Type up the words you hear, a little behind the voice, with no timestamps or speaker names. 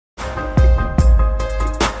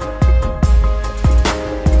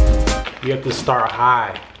You have to start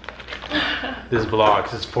high. This vlog,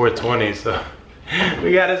 'cause it's 420, so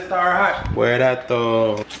we gotta start high. Where that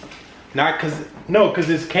though? Not cause, no,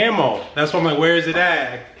 cause it's camo. That's why I'm like, where is it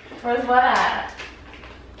at? Where's what at?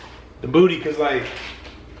 The booty, cause like,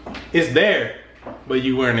 it's there, but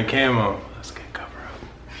you wearing a camo. Let's get cover up.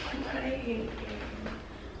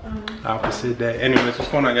 Opposite day. Anyways,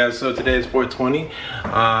 what's going on, guys? So today is 420.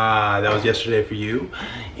 That was yesterday for you,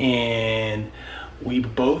 and we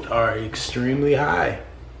both are extremely high.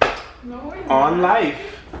 No, we're not. On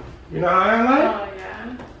life. You're not high on life? Oh, yeah.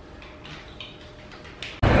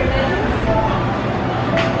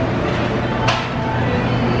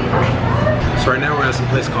 So right now we're at some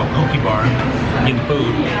place called Poke Bar, getting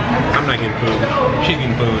food. I'm not getting food, she's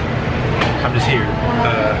getting food. I'm just here,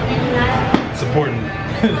 supporting.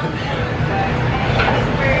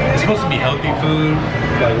 It's supposed to be healthy food,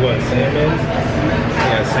 like what, salmon?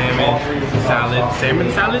 Yeah, salmon, salad,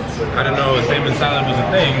 salmon salads? I don't know if salmon salad was a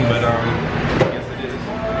thing, but I guess it is.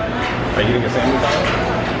 Are you getting a salmon salad?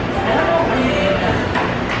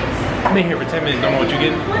 I've been here for 10 minutes, don't know what you're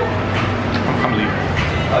getting? I'm leaving.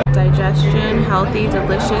 Digestion, healthy,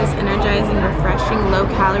 delicious, energizing, refreshing, low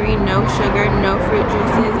calorie, no sugar, no fruit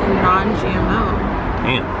juices, and non-GMO.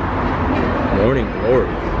 Damn. Morning glory.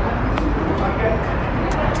 I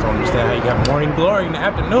just don't understand how you got morning glory in the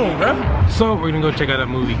afternoon, bro. So we're gonna go check out that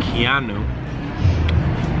movie Keanu.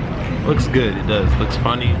 Looks good, it does. Looks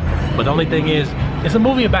funny. But the only thing is, it's a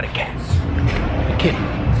movie about a cat. A kitten.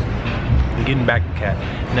 And getting back the cat.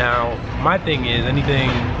 Now, my thing is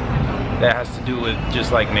anything that has to do with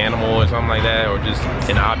just like an animal or something like that, or just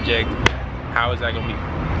an object, how is that gonna be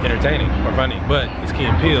entertaining or funny? But it's Key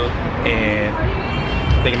and Peele, and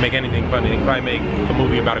they can make anything funny. They can probably make a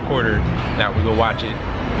movie about a quarter that we go watch it,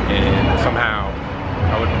 and somehow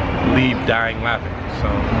I would leave dying laughing. So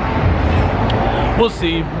we'll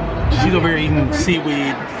see. She's over here eating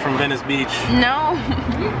seaweed from Venice Beach. No.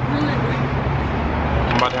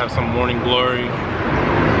 I'm about to have some morning glory.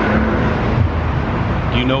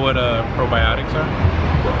 Do you know what probiotics are?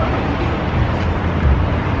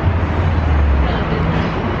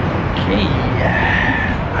 Okay.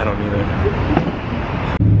 I don't either.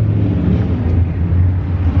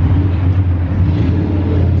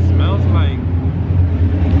 It smells like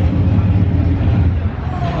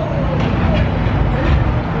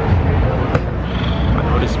I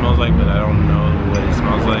know what it smells like, but I don't know what it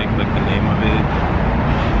smells like the name of it.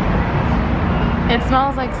 It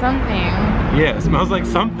smells like something. Yeah, it smells like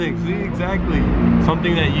something. See, exactly.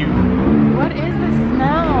 Something that you... What is the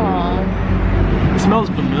smell? It smells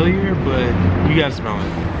familiar, but you gotta smell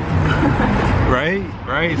it. Right?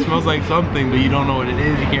 Right? It smells like something, but you don't know what it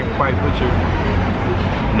is. You can't quite put your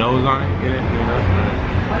nose on it. Get it? You know?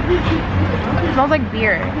 It smells like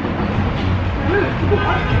beer.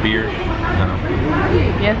 Beer? No.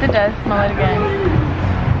 Yes, it does. Smell it again.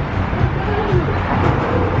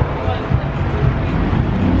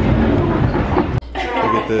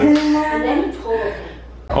 Look at this.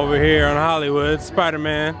 Over here on Hollywood,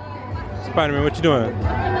 Spider-Man. Spider-Man, what you doing?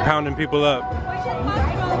 Pounding people up.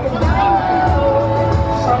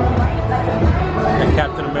 And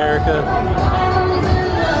Captain America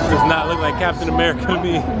does not look like Captain America to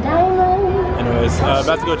me. Anyways,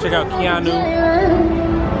 about to go check out Keanu.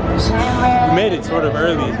 We made it sort of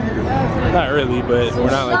early. Not early, but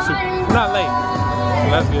we're not like we're not late. So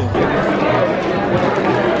that's good.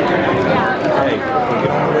 Hey,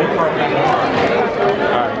 get on the red carpet.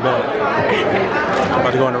 Alright, bet. I'm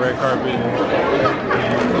about to go on the red carpet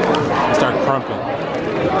and start crumping.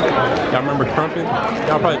 Y'all remember crumping?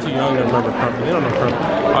 Y'all probably too young to remember crumping. They don't know crumping.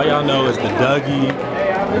 All y'all know is the Dougie.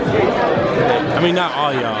 I mean, not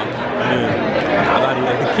all y'all. I mean, a lot of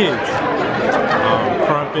the kids.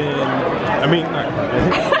 Crumping. I mean, not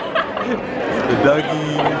crumping. The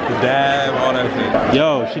Dougie, the dab, all that shit.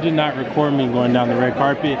 Yo, she did not record me going down the red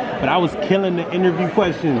carpet, but I was killing the interview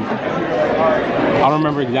questions. I don't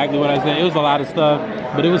remember exactly what I said. It was a lot of stuff,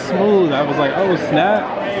 but it was smooth. I was like, oh snap.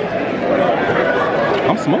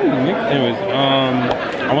 I'm smooth, nigga. Anyways,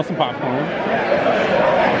 I want some popcorn.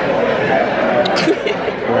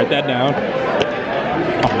 Write that down.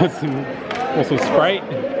 I want some Sprite.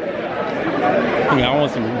 I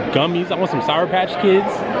want some gummies. I want some Sour Patch Kids.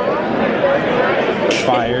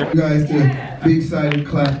 Fire. You guys to be excited,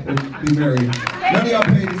 clap, and be merry. None of y'all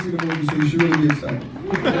paid to see the movie, so you should really be excited.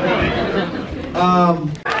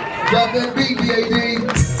 Drop that beat, B.A.D.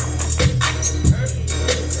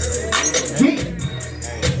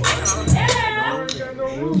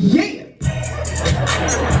 Yeah.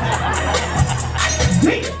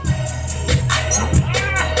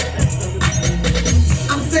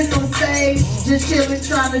 I'm sitting on stage, just just chillin',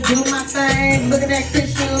 trying to do my thing. Looking at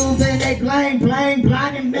fish shoes and they blinding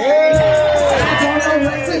me. I don't know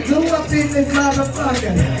what to do up in this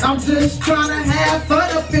motherfucker. I'm just trying to have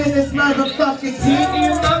fun up in this motherfucker.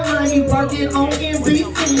 Getting my money, working on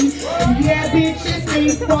NBC. Yeah, bitch, it's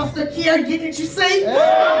me, foster care, get it, you see? I'm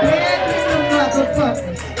bad in the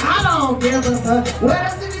motherfucker. I don't give a fuck. What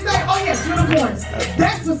else did he say? Oh yes, unicorns.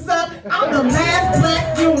 That's what's up. I'm the last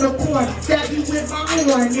black unicorn. Stab you with my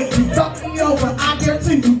horn. If you fuck me over, I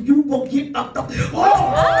guarantee you, you will get up the.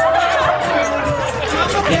 Oh! I'm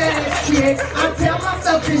a bad chick. I tell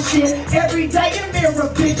myself this shit every day in mirror,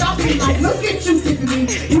 bitch. I'll be like, look at you, Tiffany.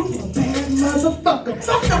 You a bad motherfucker.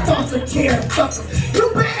 Fuck the foster care, fucker.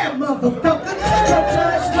 You bad motherfucker. Your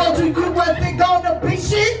judge told you you wasn't gonna be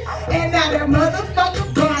shit, and now that motherfucker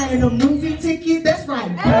buying a movie ticket. That's right.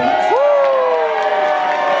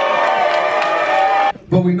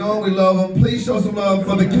 But we know we love them. Please show some love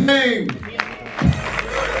for the game.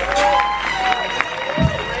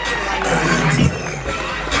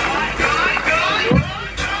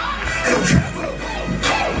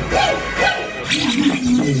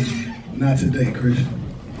 Not today, Chris.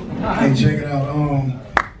 Hey, check it out.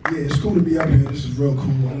 Yeah, it's cool to be up here. This is real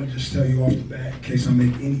cool. I'm gonna just tell you off the bat, in case I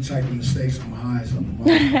make any type of mistakes, I'm high as I'm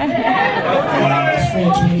It's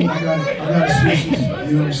 420. I got excuses.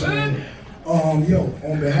 You know what I'm saying? Yo,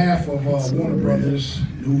 on behalf of Warner Brothers,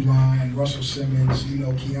 New Line, Russell Simmons, you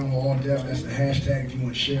know, Keanu All Deaf, that's the hashtag if you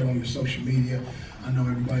want to share it on your social media. I know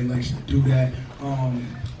everybody likes to do that.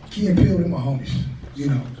 Key and Peele, they're my homies, you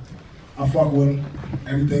know. I fuck with them.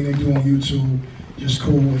 Everything they do on YouTube, just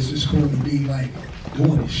cool. It's just cool to be like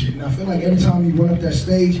doing this shit. And I feel like every time you run up that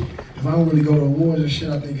stage, if I don't really go to awards and shit,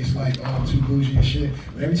 I think it's like too bougie and shit.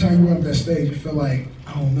 But every time you run up that stage, you feel like,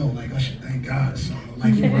 I don't know, like I should thank God or something.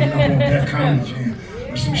 Like you're running up on Def Comedy Jam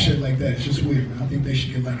or some shit like that. It's just weird, man. I think they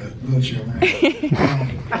should get like a wheelchair around.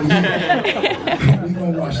 We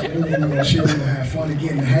gonna watch it. We're gonna chill, we're gonna have fun.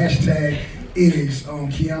 Again, the hashtag is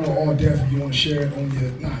Keanu All Deaf. If you want to share it on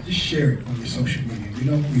your, just share it on your social media. You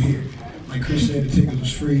know, you hear it. Like Chris said, the ticket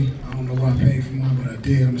was free. I don't know why I paid for mine, but I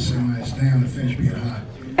did. I'm gonna send my ass down and finish being high.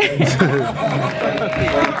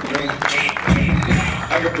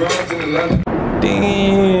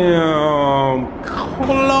 Damn,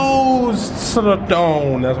 closed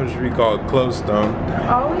stone. That's what should be called, closed stone.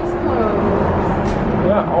 Always closed.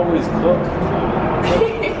 Not always closed.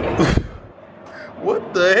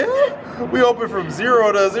 What the hell? We open from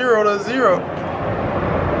 0 to 0 to 0.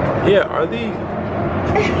 Yeah, are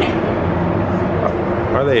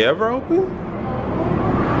they ever open?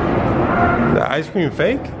 The ice cream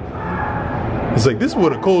fake? It's like, this is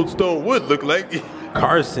what a cold stone would look like.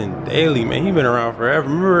 Carson Daly, man, he been around forever.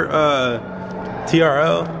 Remember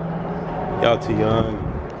TRL? Y'all too young.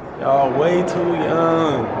 Y'all way too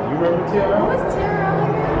young. You remember TRL? What was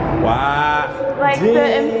TRL? Wow. Like the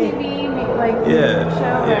MTV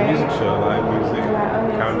show, music show, live music,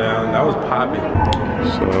 countdown. That was popping.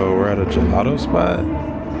 So we're at a gelato spot.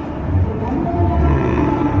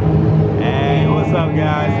 Hey, what's up,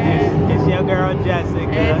 guys? It's your girl Jessica.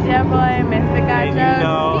 It's your boy, Mr. Gajo. And you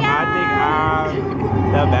know, I think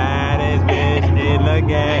I'm the baddest bitch in the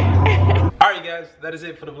game. Alright guys, that is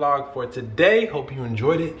it for the vlog for today. Hope you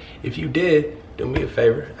enjoyed it. If you did, do me a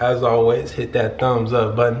favor. As always, hit that thumbs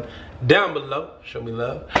up button down below. Show me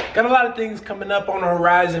love. Got a lot of things coming up on the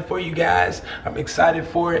horizon for you guys. I'm excited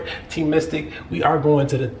for it. Team Mystic, we are going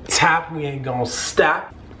to the top. We ain't gonna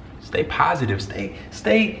stop. Stay positive.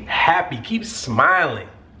 Stay happy. Keep smiling.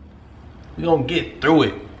 We're gonna get through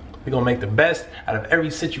it. We're gonna make the best out of every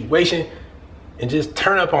situation and just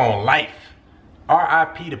turn up on life.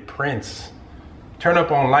 R.I.P. to Prince. Turn up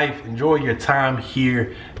on life. Enjoy your time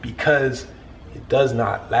here because it does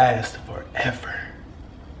not last forever.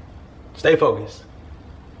 Stay focused.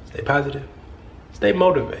 Stay positive. Stay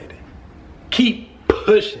motivated. Keep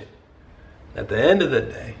pushing. At the end of the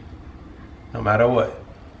day, no matter what,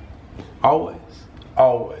 always,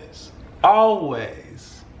 always,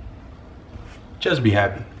 always, just be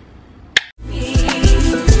happy.